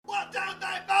Hey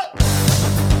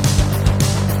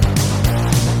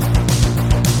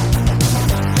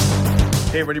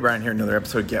everybody, Brian here, another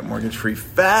episode of Get Mortgage Free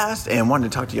Fast, and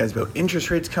wanted to talk to you guys about interest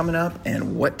rates coming up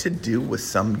and what to do with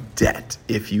some debt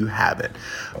if you have it.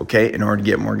 Okay, in order to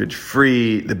get mortgage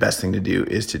free, the best thing to do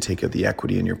is to take out the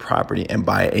equity in your property and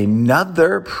buy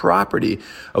another property.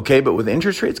 Okay, but with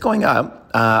interest rates going up,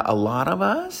 a lot of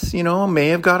us, may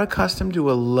have got accustomed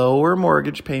to a lower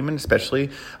mortgage payment, especially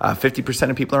 50%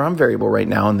 of people are on variable right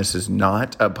now, and this is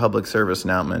not a public service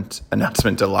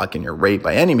announcement to lock in your rate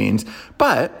by any means,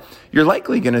 but you're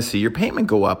likely going to see your payment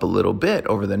go up a little bit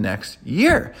over the next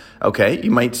year, okay?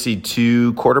 You might see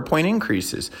 2 quarter-point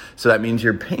increases, so that means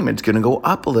your payment's going to go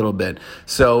up a little bit.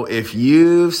 So if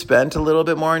you've spent a little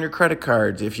bit more on your credit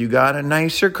cards, if you got a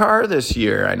nicer car this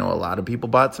year, I know a lot of people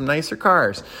bought some nicer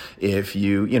cars, if you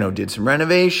did some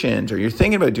renovations or you're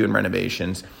thinking about doing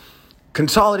renovations,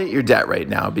 consolidate your debt right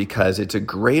now because it's a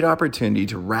great opportunity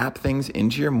to wrap things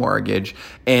into your mortgage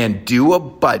and do a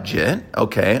budget.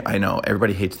 Okay, I know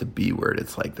everybody hates the B word.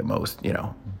 It's like the most,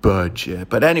 budget.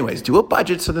 But anyways, do a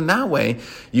budget so then that way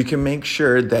you can make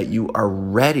sure that you are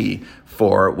ready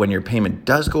for when your payment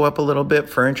does go up a little bit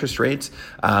for interest rates.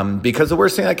 Because the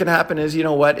worst thing that can happen is,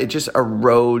 it just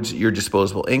erodes your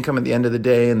disposable income at the end of the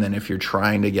day. And then if you're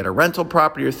trying to get a rental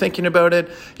property or thinking about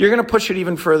it, you're going to push it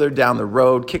even further down the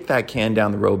road, kick that can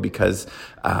down the road because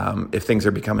if things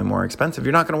are becoming more expensive,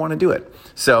 you're not going to want to do it.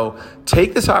 So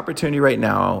take this opportunity right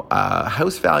now.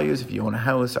 House values, if you own a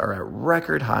house, are at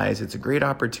record highs. It's a great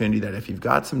opportunity that if you've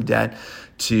got some debt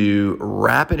to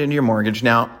wrap it into your mortgage.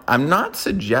 Now, I'm not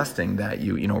suggesting that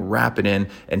you wrap it in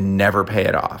and never pay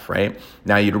it off, right?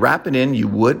 Now, you'd wrap it in, you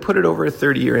would put it over a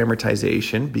 30-year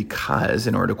amortization because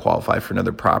in order to qualify for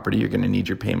another property, you're going to need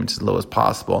your payments as low as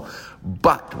possible.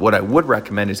 But what I would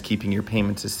recommend is keeping your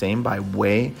payments the same by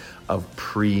way of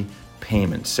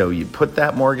prepayment. So you put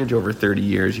that mortgage over 30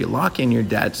 years, you lock in your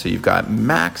debt, so you've got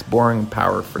max borrowing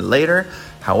power for later.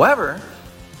 However,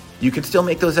 you can still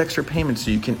make those extra payments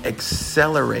so you can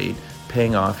accelerate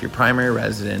paying off your primary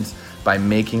residence by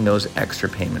making those extra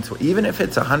payments. So even if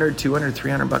it's $100, $200,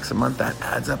 $300 a month, that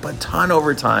adds up a ton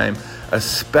over time,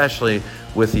 especially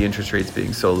with the interest rates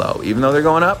being so low. Even though they're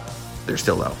going up, they're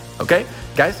still low. Okay?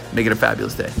 Guys, make it a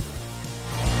fabulous day.